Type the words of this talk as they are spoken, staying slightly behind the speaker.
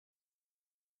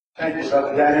Thank you,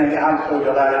 Brother Danny. I'm so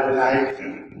delighted tonight.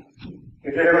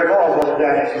 If you recall, Brother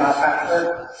Danny, my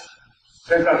pastor,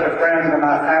 been such a friend of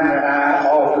my family and I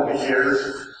all through the years,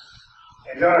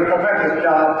 and doing a tremendous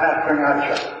job pastoring our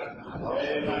church.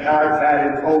 I've had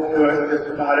him hold to it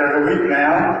just about every week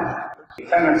now.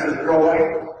 Attendance is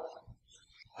growing.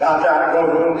 Down there, go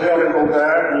to the little building over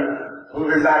there, and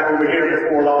moving back over here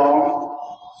before long.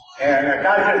 And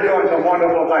God's just doing some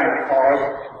wonderful things for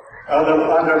us under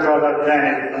Brother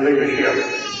Danny's leadership.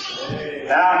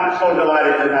 Now I'm so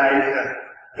delighted tonight to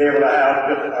be able to have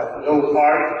just a little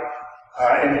part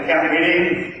in the camp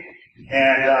meeting.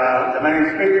 And the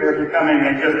main speaker will be coming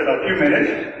in just a few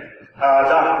minutes.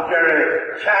 Dr.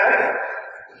 Jerry Chaddock.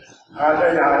 I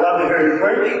tell you, I love to hear him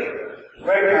preach.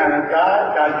 Great man of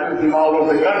God. God used him all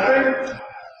over the country.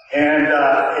 And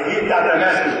he's got the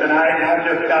message tonight, and I've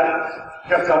just got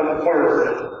just a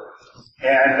word.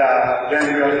 And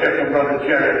then we'll hear from Brother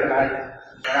Jerry tonight.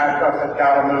 And I trust that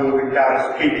God will move and God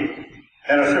will speak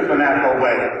in a supernatural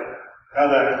way.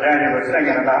 Brother Daniel was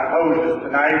singing about Moses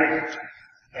tonight.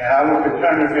 And I want to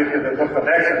turn with you to the book of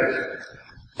Exodus,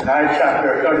 tonight,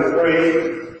 chapter 33.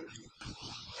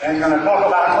 And I'm going to talk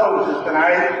about Moses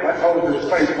tonight, what Moses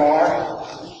prayed for,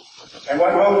 and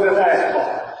what Moses asked for.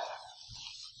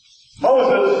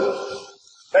 Moses,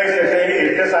 basically,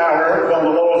 at this hour, one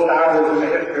of the lowest hours in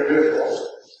the history of Israel.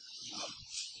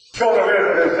 Children of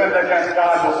Israel had sinned against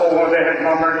God before. They had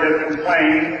murmured, they had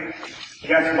complained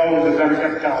against Moses and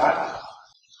against God.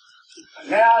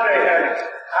 Now they had,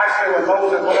 actually when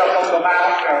Moses went up on the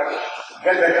mount to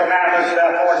get the commandments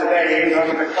there 40 days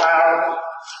under the cloud,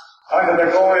 under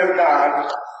the glory of God,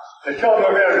 the children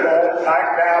of Israel,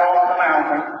 back down off the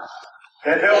mountain,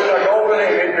 they built a golden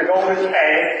image, a golden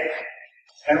calf,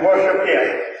 and worshiped it.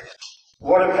 The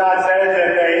Word of God says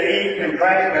that they eat and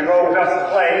drank and rose up to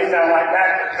play, sound like that.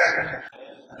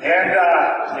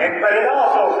 But it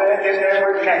also said that they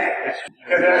were naked,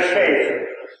 because they're shaved.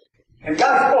 And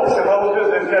God spoke to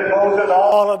Moses and said, Moses,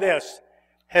 all of this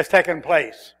has taken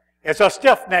place. It's a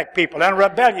stiff-necked people and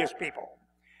rebellious people.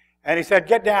 And he said,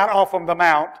 get down off from the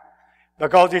mount,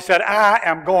 because he said, I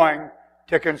am going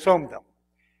to consume them.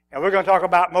 And we're going to talk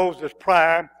about Moses'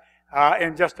 prayer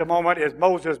in just a moment, as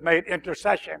Moses made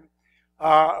intercession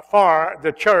for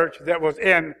the church that was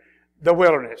in the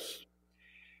wilderness.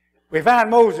 We find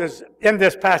Moses in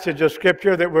this passage of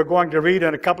Scripture that we're going to read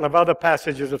in a couple of other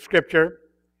passages of Scripture,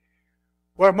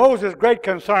 where Moses' great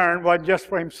concern wasn't just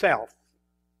for himself,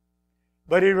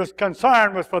 but he was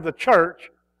concerned was for the church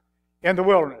in the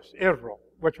wilderness, Israel,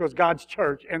 which was God's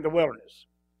church in the wilderness.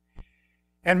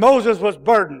 And Moses was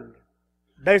burdened,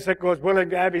 basically was willing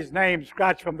to have his name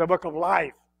scratched from the book of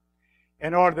life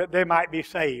in order that they might be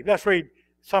saved. Let's read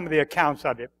some of the accounts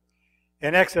of it.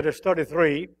 In Exodus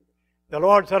 33, the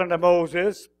Lord said unto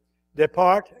Moses,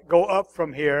 depart, go up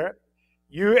from here,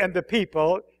 you and the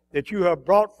people that you have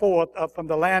brought forth up from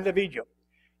the land of Egypt,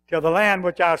 till the land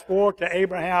which I swore to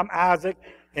Abraham, Isaac,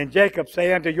 and Jacob,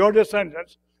 saying, to your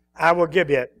descendants I will give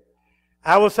it.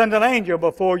 I will send an angel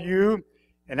before you,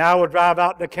 and I will drive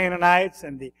out the Canaanites,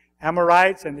 and the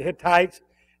Amorites, and the Hittites,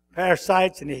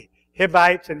 Perizzites, and the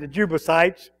Hivites, and the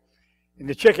Jebusites, and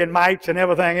the chicken mites, and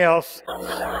everything else.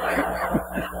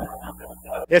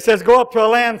 It says, go up to a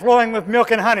land flowing with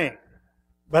milk and honey,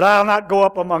 but I'll not go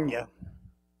up among you.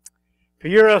 For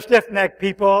you're a stiff-necked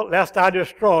people, lest I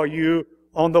destroy you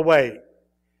on the way.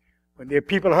 When the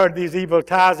people heard these evil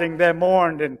tidings, they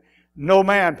mourned, and no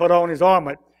man put on his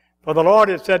armor. For the Lord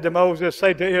had said to Moses,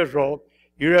 say to Israel,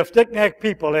 you're a stiff-necked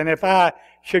people, and if I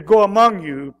should go among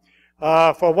you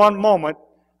for one moment,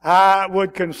 I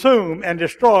would consume and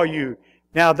destroy you.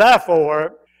 Now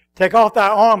therefore, take off thy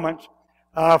ornaments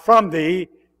from thee,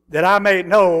 that I may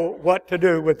know what to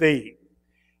do with thee.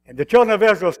 And the children of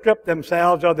Israel stripped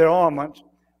themselves of their ornaments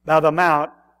by the mount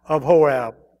of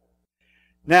Horeb.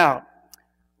 Now,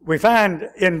 we find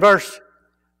in verse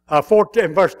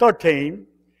 13,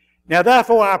 now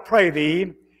therefore I pray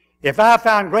thee, if I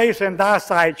find grace in thy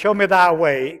sight, show me thy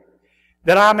way,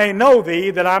 that I may know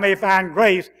thee, that I may find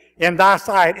grace in thy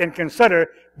sight, and consider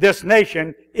this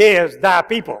nation is thy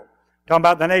people. Talking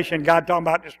about the nation, God talking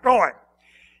about destroying.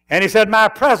 And he said, my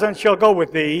presence shall go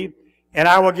with thee, and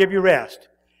I will give you rest.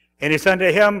 And he said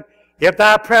to him, if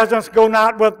thy presence go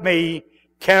not with me,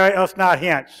 carry us not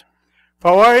hence.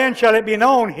 For wherein shall it be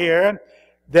known here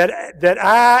that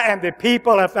I and the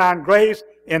people have found grace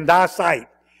in thy sight?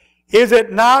 Is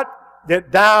it not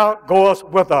that thou goest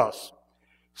with us?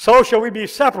 So shall we be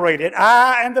separated,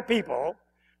 I and the people,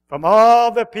 from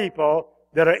all the people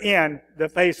that are in the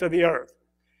face of the earth.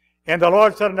 And the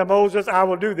Lord said unto Moses, I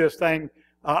will do this thing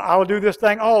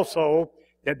also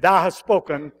that thou hast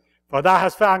spoken, For thou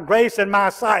hast found grace in my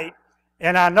sight,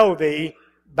 and I know thee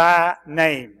by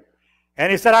name.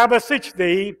 And he said, I beseech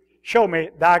thee, show me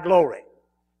thy glory.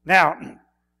 Now,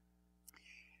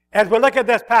 as we look at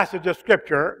this passage of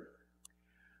Scripture,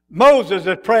 Moses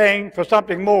is praying for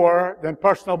something more than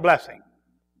personal blessing.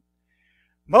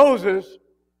 Moses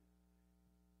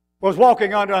was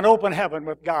walking under an open heaven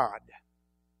with God.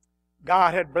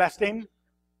 God had blessed him.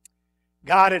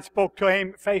 God had spoke to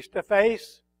him face to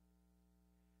face.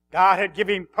 God had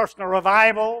given him personal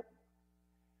revival.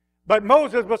 But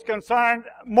Moses was concerned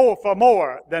for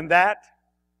more than that.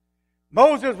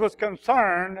 Moses was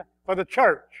concerned for the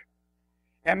church.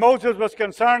 And Moses was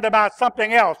concerned about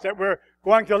something else that we're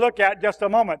going to look at in just a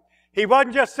moment. He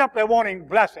wasn't just simply wanting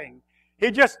blessing. He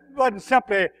just wasn't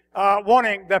simply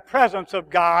wanting the presence of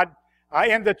God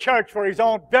in the church for his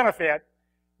own benefit.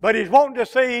 But he's wanting to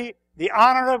see the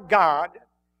honor of God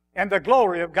and the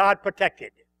glory of God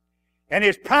protected. And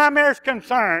his primary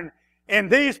concern in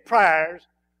these prayers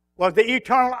was the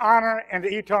eternal honor and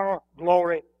the eternal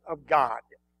glory of God.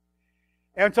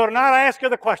 And so tonight I ask you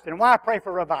the question, why pray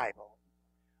for revival?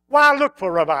 Why look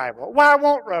for revival? Why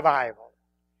want revival?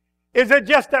 Is it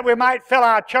just that we might fill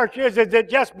our churches? Is it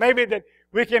just maybe that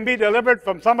we can be delivered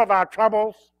from some of our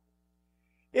troubles?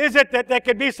 Is it that there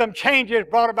could be some changes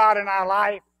brought about in our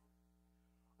life?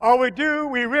 Or we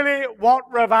really want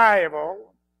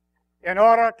revival in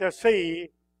order to see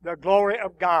the glory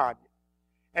of God.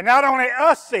 And not only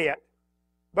us see it,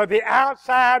 but the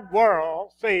outside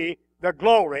world see the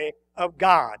glory of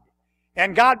God.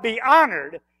 And God be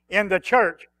honored in the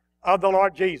church of the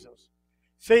Lord Jesus.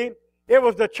 See, it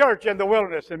was the church in the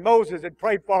wilderness, and Moses had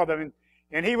prayed for them,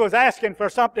 and he was asking for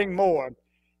something more.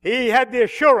 He had the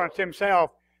assurance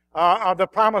himself of the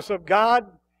promise of God,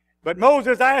 but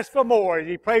Moses asked for more.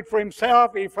 He prayed for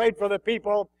himself, he prayed for the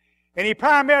people, and he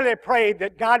primarily prayed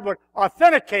that God would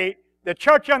authenticate the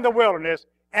church in the wilderness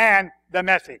and the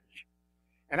message.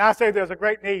 And I say there's a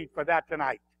great need for that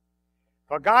tonight.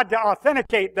 For God to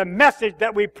authenticate the message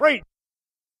that we preach.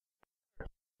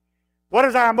 What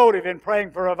is our motive in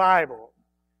praying for revival?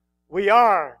 We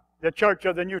are the church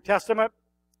of the New Testament,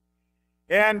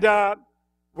 and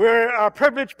we're a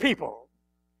privileged people.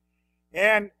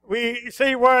 And we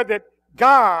see where that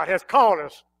God has called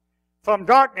us from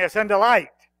darkness into light,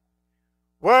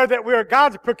 where that we are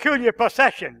God's peculiar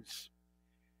possessions,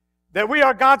 that we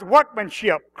are God's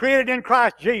workmanship created in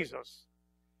Christ Jesus,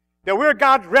 that we're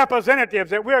God's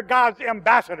representatives, that we're God's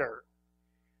ambassador.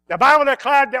 The Bible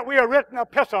declared that we are written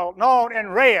epistle, known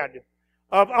and read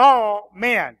of all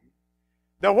men.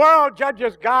 The world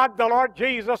judges God, the Lord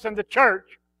Jesus, and the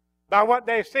church by what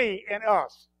they see in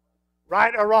us,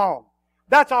 right or wrong.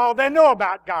 That's all they know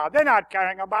about God. They're not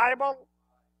carrying a Bible.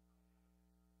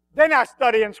 They're not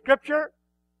studying Scripture.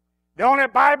 The only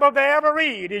Bible they ever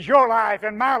read is your life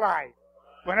and my life.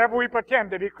 Whenever we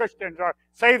pretend to be Christians or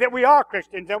say that we are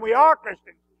Christians, and we are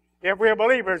Christians if we are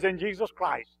believers in Jesus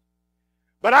Christ.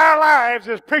 But our lives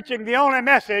is preaching the only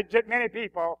message that many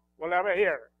people will ever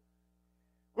hear.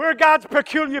 We're God's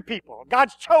peculiar people,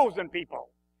 God's chosen people,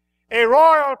 a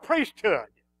royal priesthood.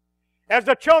 As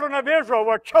the children of Israel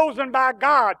were chosen by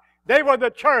God, they were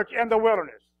the church in the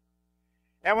wilderness.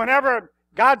 And whenever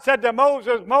God said to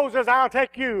Moses, Moses, I'll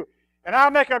take you, and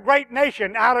I'll make a great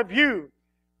nation out of you,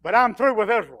 but I'm through with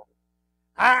Israel.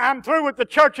 I'm through with the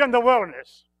church in the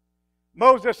wilderness.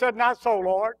 Moses said, not so,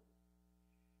 Lord.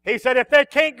 He said, if they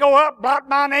can't go up, blot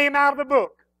my name out of the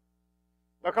book,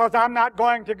 because I'm not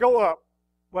going to go up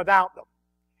without them.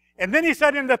 And then he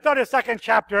said in the 32nd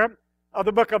chapter of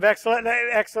the book of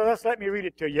Exodus, let me read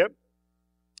it to you.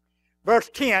 Verse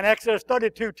 10, Exodus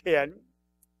 32:10,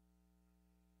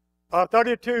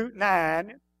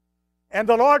 32:9. And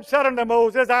the Lord said unto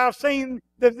Moses, I have seen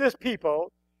this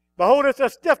people. Behold, it's a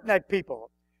stiff-necked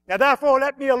people. Now therefore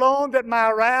let me alone, that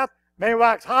my wrath may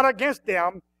wax hot against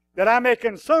them, that I may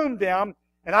consume them,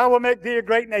 and I will make thee a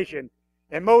great nation.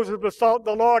 And Moses besought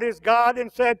the Lord his God,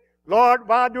 and said, Lord,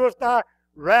 why doest thy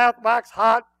wrath wax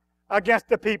hot against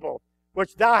the people,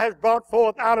 which thou hast brought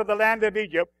forth out of the land of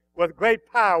Egypt with great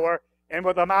power and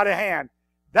with a mighty hand?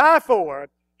 Therefore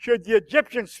should the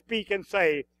Egyptians speak and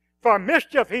say, for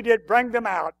mischief he did bring them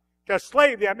out, to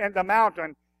slay them in the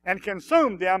mountain, and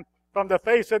consume them from the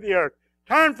face of the earth.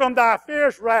 Turn from thy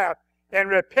fierce wrath, and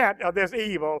repent of this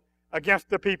evil against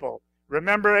the people.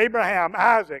 Remember Abraham,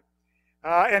 Isaac,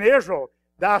 and Israel,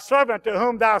 thy servant, to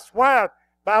whom thou swarest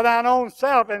by thine own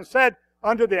self, and said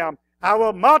unto them, I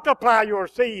will multiply your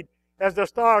seed as the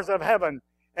stars of heaven,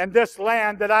 and this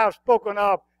land that I have spoken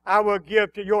of I will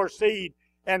give to your seed,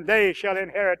 and they shall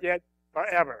inherit it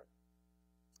forever.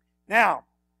 Now,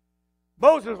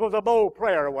 Moses was a bold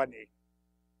prayer, wasn't he?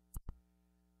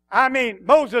 I mean,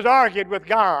 Moses argued with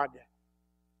God.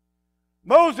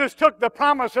 Moses took the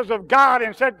promises of God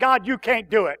and said, God, you can't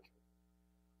do it.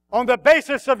 On the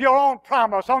basis of your own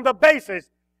promise, on the basis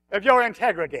of your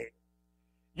integrity.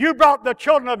 You brought the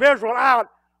children of Israel out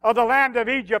of the land of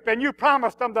Egypt, and you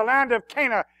promised them the land of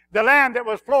Canaan, the land that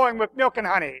was flowing with milk and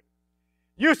honey.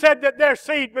 You said that their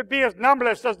seed would be as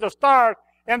numberless as the stars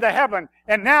in the heaven,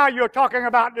 and now you're talking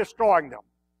about destroying them.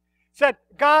 Said,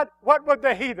 God, what would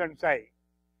the heathen say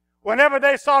whenever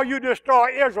they saw you destroy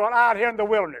Israel out here in the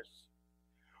wilderness?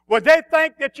 Would they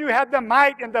think that you had the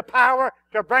might and the power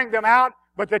to bring them out,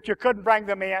 but that you couldn't bring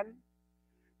them in?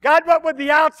 God, what would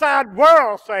the outside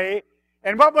world say,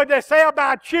 and what would they say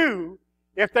about you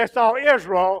if they saw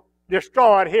Israel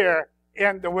destroyed here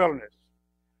in the wilderness?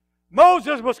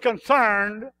 Moses was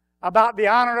concerned about the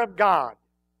honor of God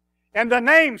and the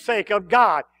namesake of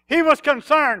God. He was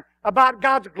concerned about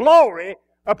God's glory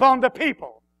upon the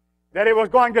people that it was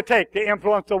going to take to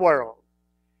influence the world.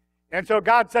 And so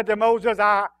God said to Moses,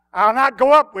 I'll not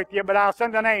go up with you, but I'll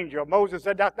send an angel. Moses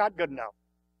said, that's not good enough.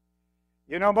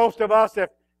 You know, most of us, if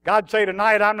God say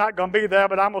tonight, I'm not going to be there,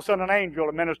 but I'm going to send an angel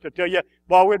to minister to you,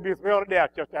 well, we'd be thrilled to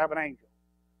death just to have an angel.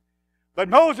 But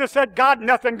Moses said, God,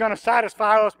 nothing's going to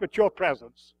satisfy us but your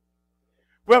presence.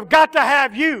 We've got to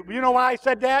have you. You know why he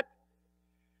said that?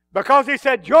 Because he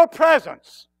said your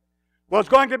presence was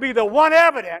going to be the one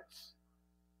evidence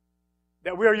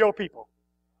that we're your people.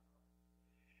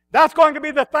 That's going to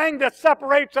be the thing that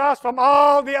separates us from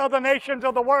all the other nations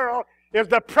of the world, is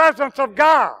the presence of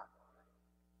God.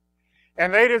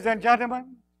 And ladies and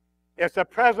gentlemen, it's the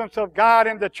presence of God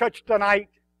in the church tonight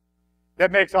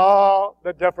that makes all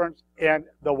the difference in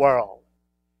the world.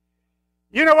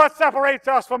 You know what separates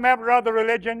us from every other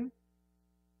religion?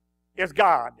 Is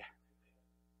God.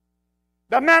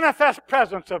 The manifest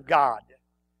presence of God.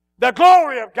 The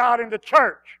glory of God in the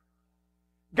church.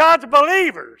 God's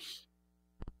believers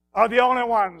are the only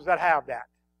ones that have that.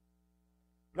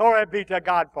 Glory be to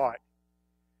God for it.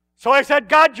 So he said,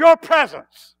 God, your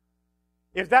presence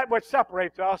is that which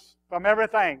separates us from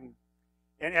everything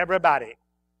and everybody.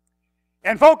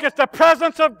 And folks, it's the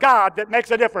presence of God that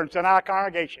makes a difference in our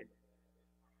congregation.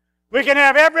 We can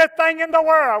have everything in the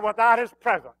world without His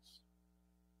presence,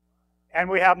 and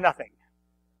we have nothing.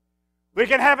 We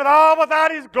can have it all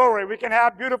without His glory. We can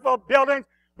have beautiful buildings.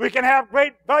 We can have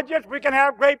great budgets. We can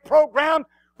have great programs.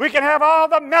 We can have all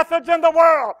the methods in the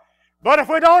world. But if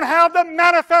we don't have the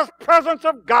manifest presence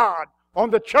of God on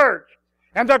the church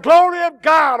and the glory of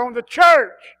God on the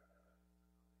church,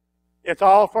 it's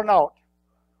all for naught.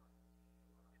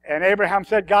 And Abraham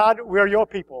said, God, we're your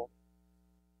people.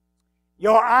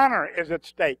 Your honor is at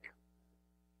stake.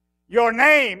 Your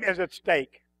name is at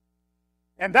stake.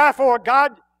 And therefore,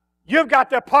 God, you've got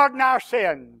to pardon our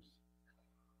sins.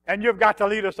 And you've got to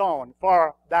lead us on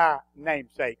for thy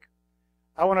name's sake.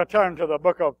 I want to turn to the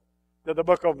book of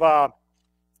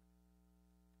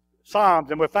Psalms,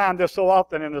 and we find this so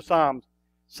often in the Psalms.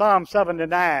 Psalm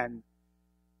 79,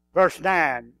 verse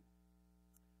 9,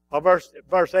 or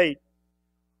verse 8.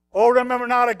 Oh, remember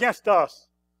not against us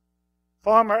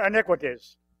former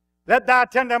iniquities. Let thy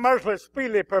tender mercies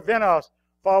speedily prevent us,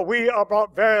 for we are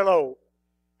brought very low.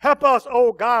 Help us,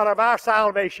 O God of our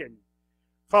salvation,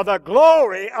 for the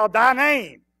glory of thy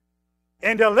name,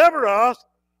 and deliver us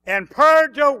and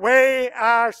purge away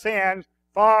our sins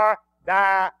for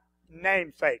thy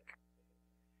name's sake.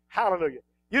 Hallelujah.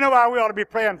 You know why we ought to be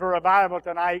praying for revival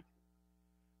tonight?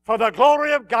 For the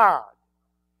glory of God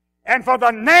and for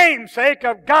the namesake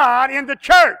of God in the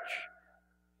church.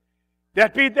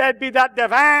 That'd be that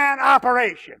divine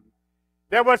operation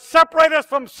that would separate us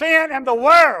from sin and the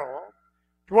world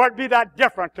to where it'd be that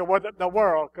different to where the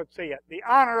world could see it. The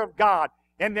honor of God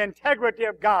and the integrity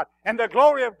of God and the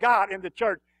glory of God in the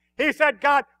church. He said,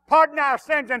 God, pardon our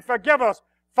sins and forgive us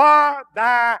for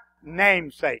thy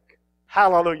name's sake.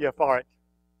 Hallelujah for it.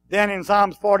 Then in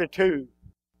Psalms 42,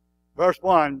 verse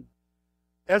 1,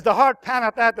 as the hart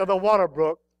panteth after the water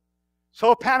brook,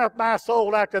 so panteth my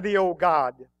soul after thee, O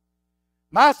God.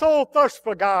 My soul thirsts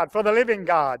for God, for the living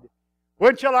God.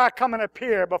 When shall I come and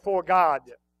appear before God?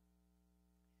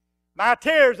 My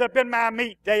tears have been my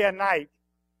meat day and night,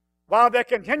 while they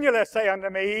continually say unto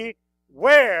me,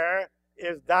 where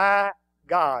is thy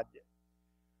God?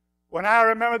 When I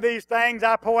remember these things,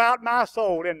 I pour out my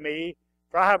soul in me,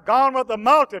 for I have gone with the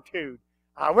multitude.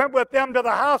 I went with them to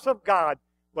the house of God,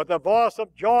 with a voice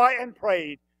of joy and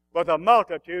praise, with a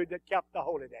multitude that kept the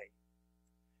holy day.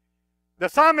 The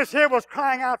psalmist here was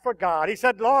crying out for God. He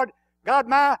said, Lord, God,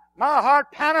 my heart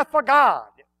panteth for God,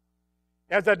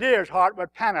 as a deer's heart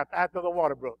would panteth after the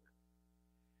water brook.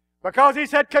 Because he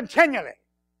said continually,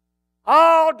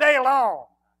 all day long,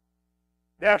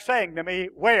 they're saying to me,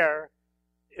 where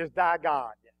is thy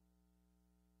God?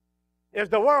 Is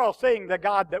the world seeing the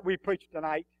God that we preach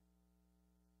tonight?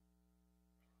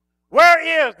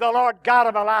 Where is the Lord God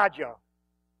of Elijah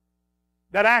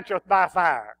that answereth by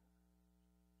fire?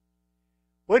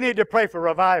 We need to pray for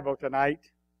revival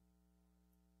tonight.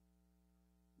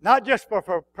 Not just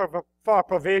for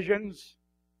provisions,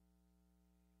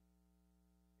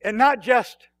 and not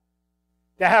just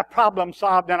to have problems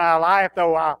solved in our life,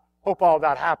 though I hope all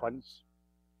that happens,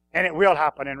 and it will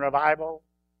happen in revival.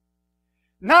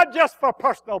 Not just for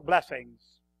personal blessings,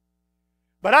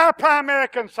 but our primary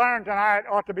concern tonight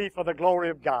ought to be for the glory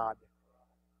of God.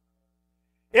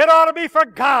 It ought to be for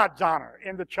God's honor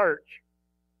in the church.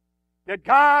 That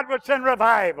God would send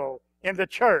revival in the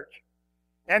church,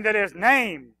 and that His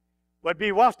name would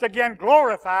be once again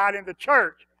glorified in the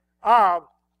church of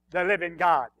the living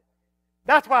God.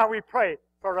 That's why we pray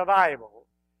for revival.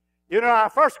 You know, our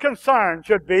first concern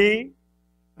should be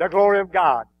the glory of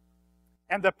God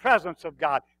and the presence of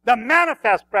God, the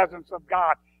manifest presence of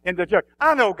God in the church.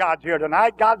 I know God's here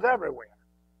tonight. God's everywhere.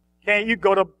 Can't you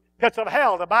go to pits of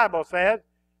hell? The Bible says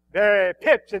there are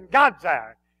pits and God's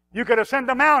there. You could ascend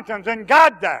the mountains and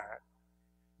God's there.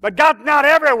 But God's not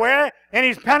everywhere in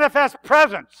His manifest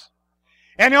presence.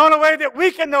 And the only way that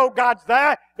we can know God's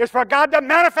there is for God to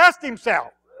manifest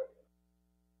Himself.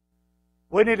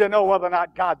 We need to know whether or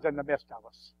not God's in the midst of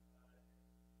us.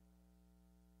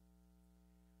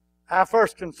 Our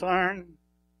first concern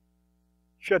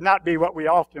should not be what we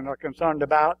often are concerned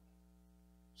about.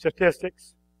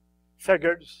 Statistics,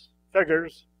 figures,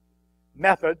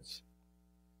 methods,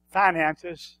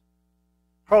 finances,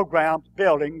 programs,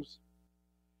 buildings.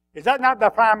 Is that not the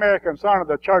primary concern of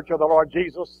the church of the Lord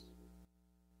Jesus?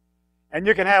 And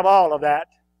you can have all of that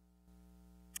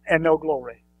and no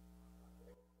glory.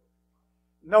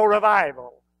 No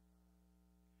revival.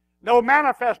 No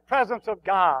manifest presence of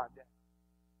God.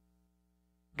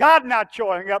 God not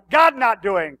showing up. God not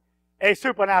doing a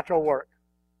supernatural work.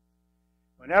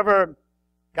 Whenever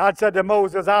God said to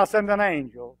Moses, I'll send an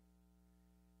angel.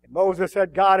 And Moses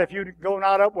said, God, if you go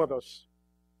not up with us,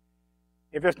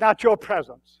 if it's not your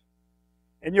presence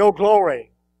and your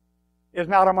glory is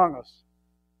not among us.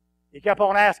 He kept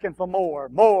on asking for more.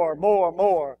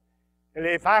 And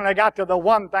he finally got to the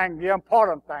one thing, the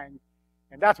important thing.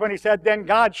 And that's when he said, then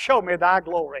God, show me thy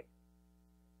glory.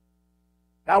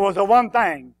 That was the one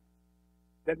thing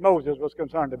that Moses was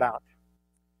concerned about.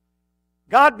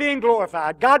 God being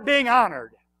glorified, God being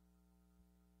honored,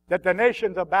 that the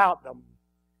nations about them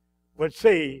would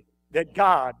see that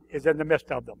God is in the midst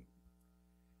of them.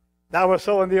 That was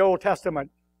so in the Old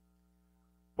Testament.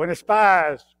 When the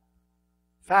spies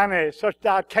finally searched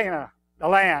out Canaan, the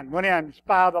land, went in,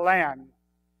 spied the land.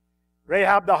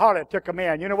 Rahab the harlot took them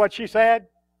in. You know what she said?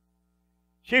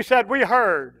 She said, we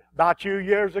heard about you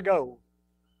years ago.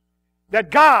 That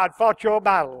God fought your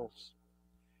battles.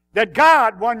 That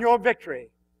God won your victory.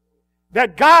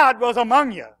 That God was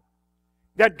among you.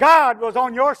 That God was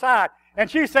on your side.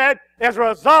 And she said, as a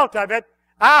result of it,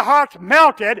 our hearts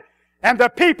melted and the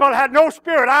people had no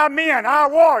spirit. Our men,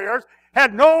 our warriors,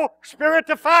 had no spirit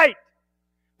to fight.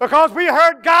 Because we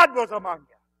heard God was among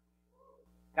you.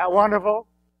 That wonderful?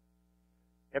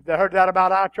 If they heard that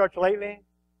about our church lately,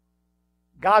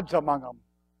 God's among them.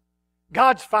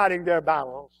 God's fighting their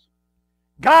battles.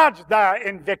 God's there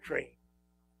in victory.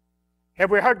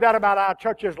 Have we heard that about our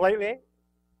churches lately?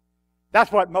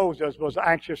 That's what Moses was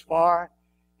anxious for.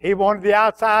 He wanted the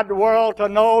outside world to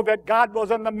know that God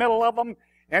was in the middle of them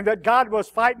and that God was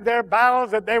fighting their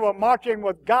battles, that they were marching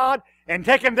with God and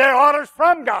taking their orders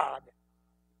from God.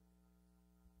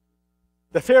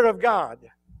 The fear of God.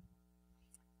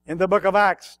 In the book of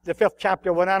Acts, the 5th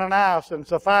chapter, when Ananias and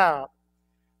Sapphira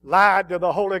lied to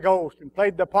the Holy Ghost and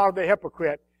played the part of the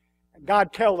hypocrite, and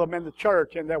God killed them in the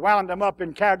church, and they wound them up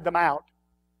and carried them out.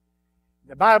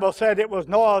 The Bible said it was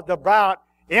noised about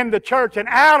in the church and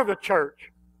out of the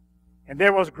church, and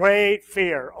there was great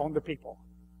fear on the people.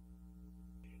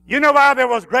 You know why there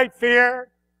was great fear?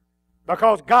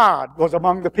 Because God was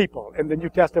among the people in the New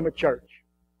Testament church.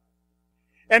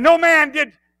 And no man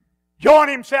did join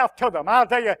himself to them. I'll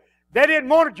tell you, they didn't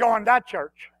want to join that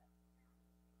church.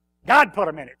 God put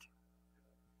them in it.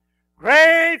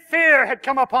 Great fear had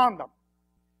come upon them.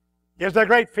 Is there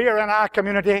great fear in our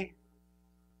community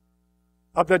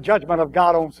of the judgment of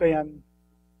God on sin?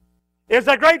 Is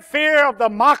there great fear of the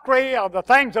mockery of the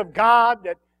things of God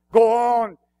that go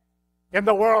on in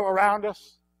the world around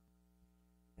us?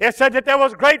 It said that there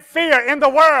was great fear in the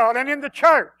world and in the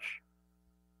church.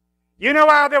 You know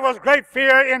why there was great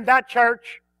fear in that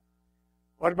church?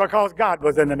 Was because God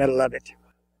was in the middle of it.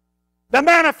 The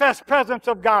manifest presence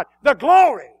of God. The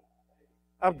glory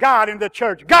of God in the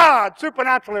church. God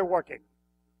supernaturally working.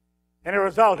 And a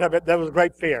result of it, there was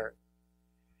great fear.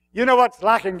 You know what's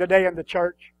lacking today in the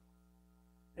church?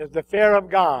 Is the fear of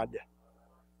God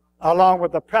along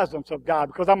with the presence of God.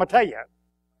 Because I'm going to tell you,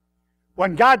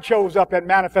 when God shows up in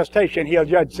manifestation, He'll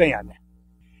judge sin.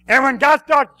 And when God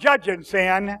starts judging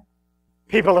sin,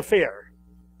 people are fear.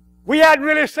 We hadn't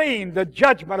really seen the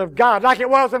judgment of God like it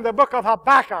was in the book of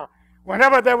Habakkuk,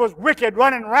 whenever there was wicked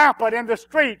running rampant in the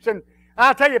streets. And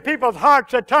I'll tell you, people's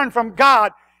hearts had turned from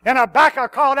God. And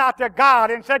Habakkuk called out to God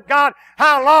and said, God,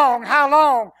 how long, how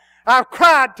long? I've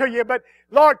cried to you, but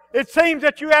Lord, it seems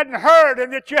that you hadn't heard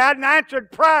and that you hadn't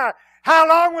answered prayer. How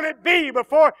long will it be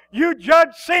before you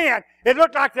judge sin? It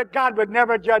looked like that God would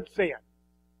never judge sin.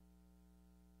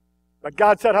 But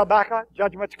God said, Habakkuk,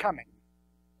 judgment's coming.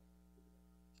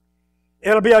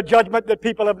 It'll be a judgment that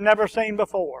people have never seen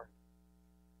before.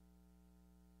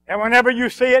 And whenever you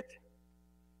see it,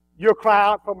 you'll cry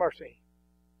out for mercy.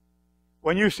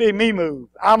 When you see me move,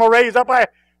 I'm going to raise up a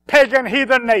pagan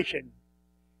heathen nation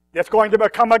that's going to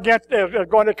come against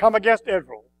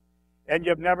Israel. And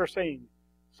you've never seen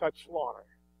such slaughter.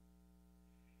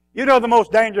 You know the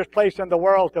most dangerous place in the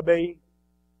world to be?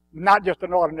 Not just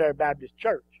an ordinary Baptist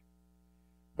church,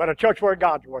 but a church where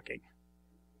God's working.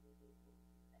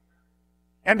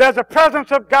 And there's the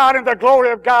presence of God and the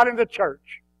glory of God in the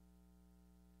church.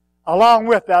 Along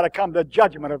with that, it comes the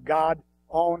judgment of God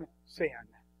on sin.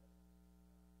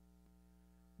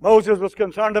 Moses was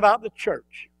concerned about the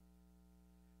church,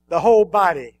 the whole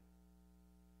body,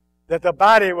 that the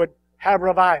body would have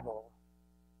revival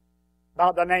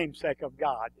about the namesake of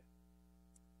God.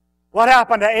 What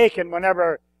happened to Achan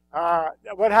whenever,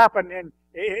 what happened in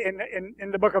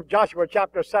the book of Joshua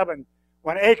chapter 7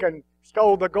 when Achan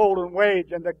stole the golden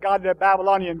wage and the godly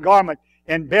Babylonian garment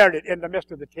and buried it in the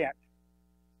midst of the tent?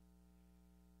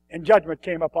 And judgment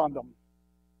came upon them.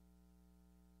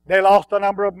 They lost a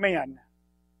number of men.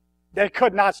 They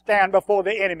could not stand before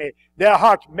the enemy. Their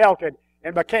hearts melted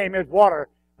and became as water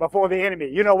before the enemy.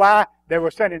 You know why? They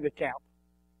were sent into camp.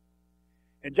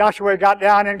 And Joshua got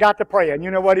down and got to praying.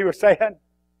 You know what he was saying?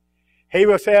 He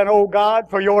was saying, oh God,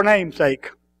 for your name's sake,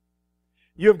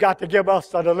 you've got to give us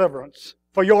the deliverance.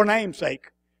 For your name's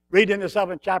sake. Read in the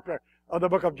 7th chapter of the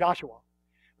book of Joshua.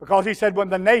 Because he said, when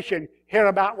the nation hear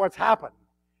about what's happened,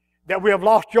 that we have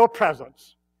lost your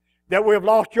presence, that we have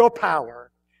lost your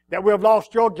power, that we have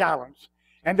lost your gallants,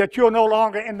 and that you're no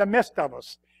longer in the midst of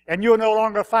us, and you're no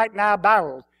longer fighting our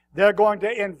battles, they're going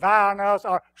to environ us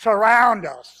or surround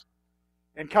us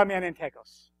and come in and take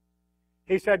us.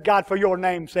 He said, God, for your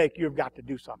name's sake, you've got to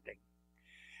do something.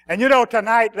 And you know,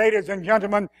 tonight, ladies and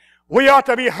gentlemen, we ought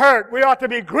to be hurt. We ought to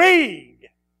be grieved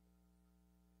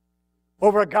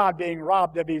over God being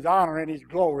robbed of His honor and His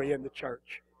glory in the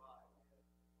church.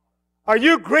 Are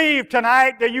you grieved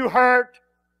tonight? Are you hurt?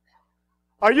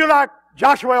 Are you like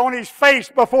Joshua on his face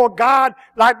before God,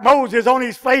 like Moses on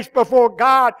his face before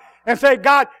God, and say,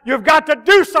 God, you've got to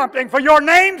do something for your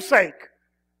name's sake?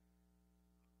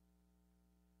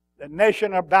 The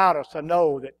nation about us to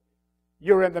know that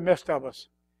you're in the midst of us.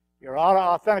 You ought to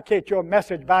authenticate your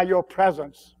message by your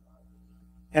presence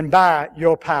and by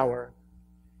your power.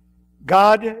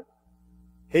 God,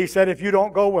 He said, if you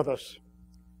don't go with us,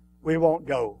 we won't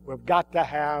go. We've got to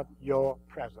have your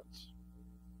presence.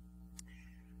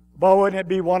 Boy, wouldn't it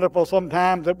be wonderful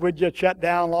sometimes that we'd just shut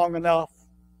down long enough,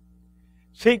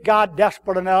 seek God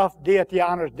desperate enough, deity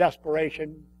honors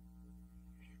desperation,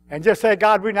 and just say,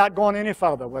 God, we're not going any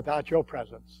further without your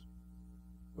presence.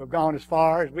 We've gone as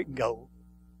far as we can go.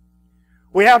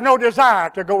 We have no desire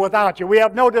to go without you. We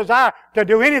have no desire to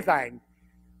do anything.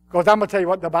 Because I'm going to tell you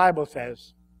what the Bible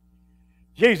says.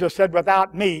 Jesus said,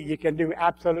 without me, you can do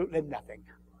absolutely nothing.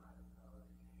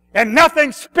 And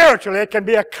nothing spiritually can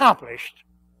be accomplished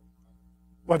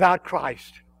without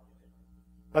Christ.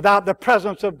 Without the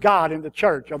presence of God in the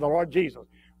church of the Lord Jesus.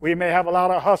 We may have a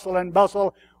lot of hustle and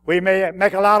bustle. We may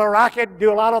make a lot of racket,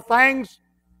 do a lot of things.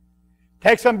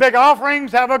 Take some big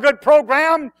offerings, have a good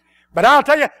program. But I'll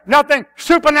tell you, nothing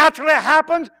supernaturally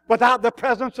happens without the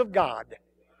presence of God.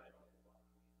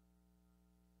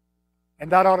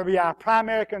 And that ought to be our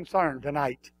primary concern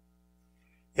tonight.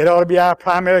 It ought to be our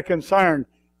primary concern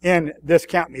in this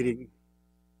camp meeting.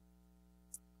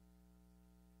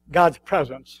 God's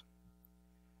presence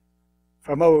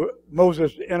for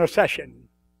Moses' intercession,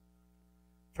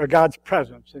 for God's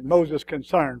presence and Moses'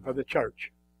 concern for the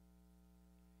church.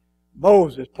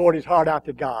 Moses poured his heart out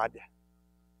to God,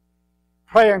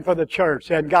 praying for the church,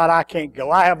 saying, God, I can't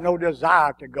go. I have no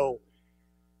desire to go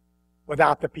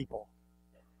without the people.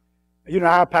 You know,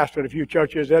 I pastored a few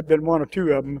churches. There had been one or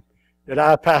two of them that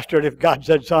I pastored if God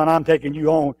said, son, I'm taking you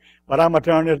on, but I'm going to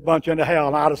turn this bunch into hell.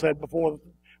 And I'd have said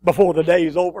before the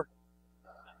day's over.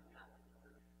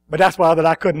 But that's why that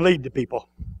I couldn't lead the people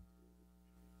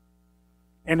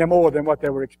any more than what they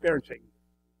were experiencing.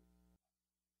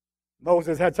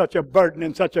 Moses had such a burden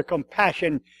and such a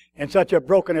compassion and such a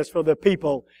brokenness for the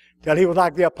people till he was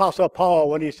like the Apostle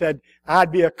Paul when he said,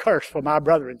 I'd be accursed for my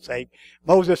brethren's sake.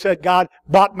 Moses said, God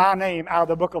blot my name out of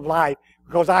the book of life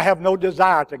because I have no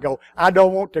desire to go. I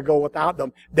don't want to go without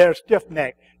them. They're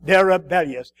stiff-necked. They're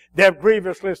rebellious. They've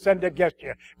grievously sinned against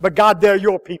you. But God, they're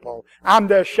your people. I'm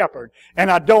their shepherd.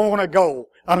 And I don't want to go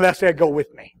unless they go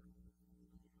with me.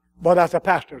 Boy, that's a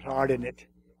pastor's heart, isn't it?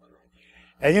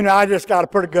 And you know, I just got a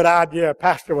pretty good idea, a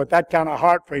pastor with that kind of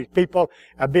heart for his people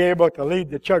and be able to lead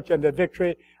the church into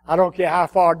victory. I don't care how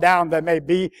far down they may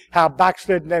be, how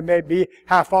backslidden they may be,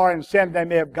 how far in sin they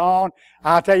may have gone.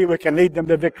 I'll tell you, we can lead them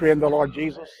to victory in the Lord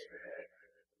Jesus.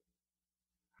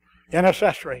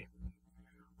 Intercessory.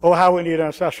 Oh, how we need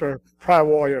intercessor prayer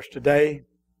warriors today.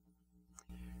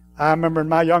 I remember in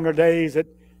my younger days that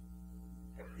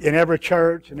in every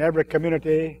church, in every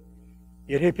community,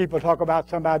 you'd hear people talk about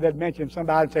somebody that mentioned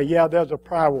somebody and say, yeah, there's a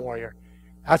prayer warrior.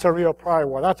 That's a real prayer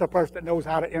warrior. That's a person that knows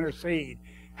how to intercede,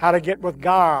 how to get with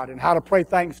God, and how to pray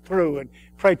things through, and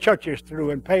pray churches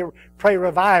through, and pray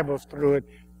revivals through, and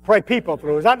pray people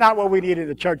through. Is that not what we need in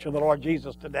the church of the Lord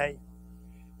Jesus today?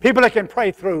 People that can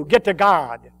pray through, get to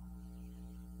God,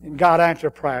 and God answer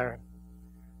prayer.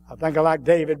 I think I like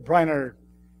David Brenner,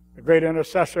 the great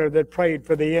intercessor that prayed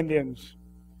for the Indians.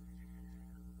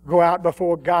 Go out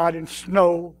before God in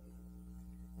snow,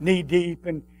 knee deep,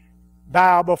 and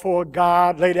bow before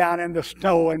God, lay down in the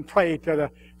snow and pray till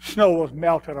the snow was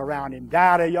melted around him.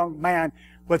 Died a young man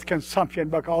with consumption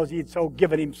because he'd so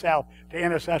given himself to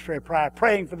intercessory prayer,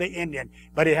 praying for the Indian,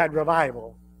 but he had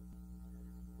revival.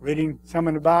 Reading some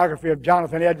in the biography of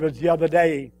Jonathan Edwards the other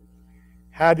day,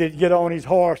 how did he get on his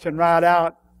horse and ride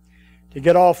out to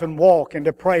get off and walk and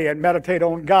to pray and meditate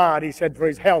on God, he said, for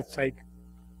his health's sake.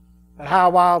 And how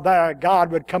while there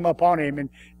God would come upon him and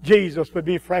Jesus would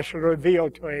be freshly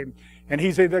revealed to him. And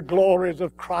he said the glories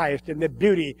of Christ and the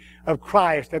beauty of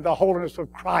Christ and the holiness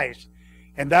of Christ.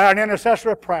 And there an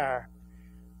intercessory prayer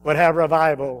would have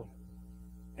revival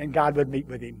and God would meet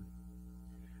with him.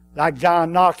 Like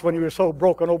John Knox, when he was so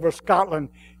broken over Scotland,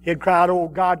 he'd cried, oh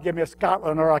God, give me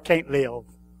Scotland or I can't live.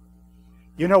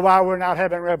 You know why we're not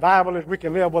having revival is we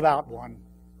can live without one.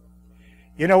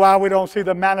 You know why we don't see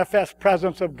the manifest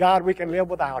presence of God? We can live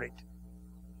without it.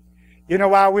 You know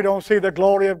why we don't see the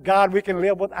glory of God? We can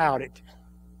live without it.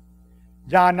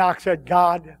 John Knox said,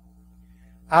 God,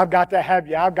 I've got to have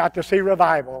you. I've got to see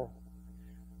revival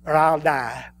or I'll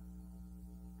die.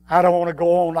 I don't want to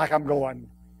go on like I'm going.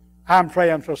 I'm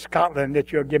praying for Scotland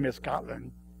that you'll give me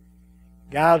Scotland.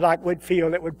 Guys like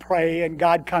Whitfield that would pray and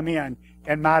God come in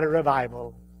and mighty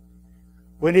revival.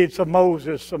 We need some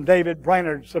Moses, some David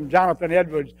Brainerd, some Jonathan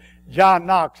Edwards, John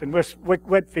Knox, and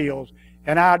Whitfields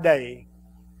in our day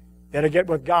that'll get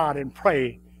with God and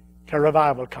pray till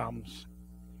revival comes.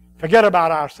 Forget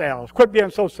about ourselves. Quit being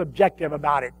so subjective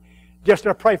about it. Just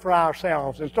to pray for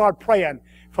ourselves and start praying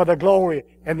for the glory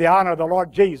and the honor of the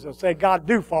Lord Jesus. Say, God,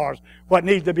 do for us what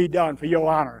needs to be done for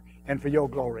your honor and for your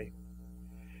glory.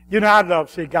 You know, I'd love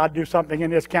to see God do something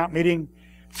in this camp meeting,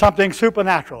 something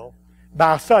supernatural,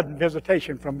 by a sudden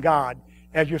visitation from God,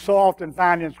 as you so often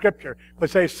find in Scripture, would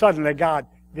say suddenly God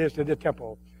visited the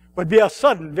temple. Would be a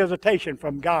sudden visitation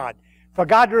from God, for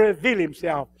God to reveal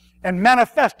Himself and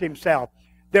manifest Himself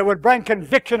that would bring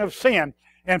conviction of sin.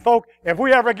 And folk, if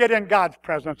we ever get in God's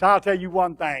presence, I'll tell you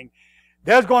one thing,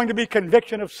 there's going to be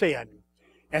conviction of sin,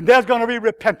 and there's going to be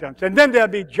repentance, and then there'll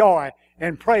be joy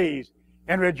and praise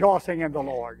and rejoicing in the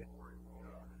Lord.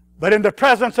 But in the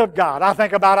presence of God, I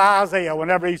think about Isaiah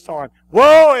whenever he saw him.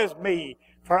 Woe is me,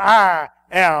 for I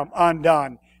am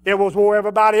undone. It was woe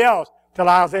everybody else till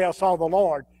Isaiah saw the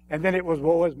Lord, and then it was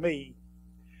woe is me.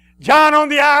 John on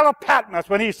the Isle of Patmos,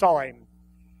 when he saw him,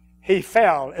 he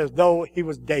fell as though he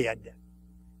was dead.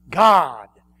 God,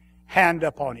 hand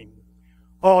upon him.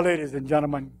 Oh, ladies and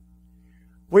gentlemen,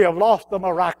 we have lost the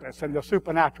miraculous and the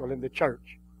supernatural in the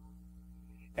church.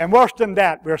 And worse than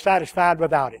that, we're satisfied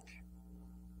without it.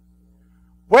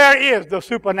 Where is the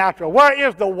supernatural? Where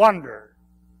is the wonder?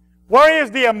 Where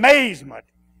is the amazement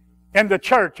in the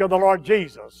church of the Lord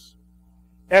Jesus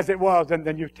as it was in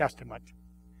the New Testament?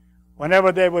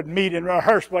 Whenever they would meet and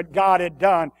rehearse what God had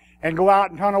done and go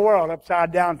out and turn the world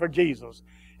upside down for Jesus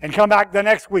and come back the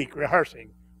next week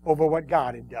rehearsing over what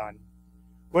God had done.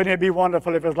 Wouldn't it be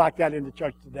wonderful if it was like that in the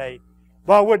church today?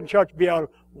 Well, wouldn't church be a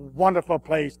wonderful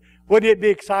place? Wouldn't it be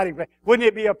exciting? Wouldn't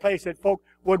it be a place that folk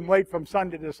wouldn't wait from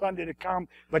Sunday to Sunday to come,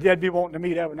 but they'd be wanting to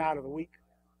meet every night of the week.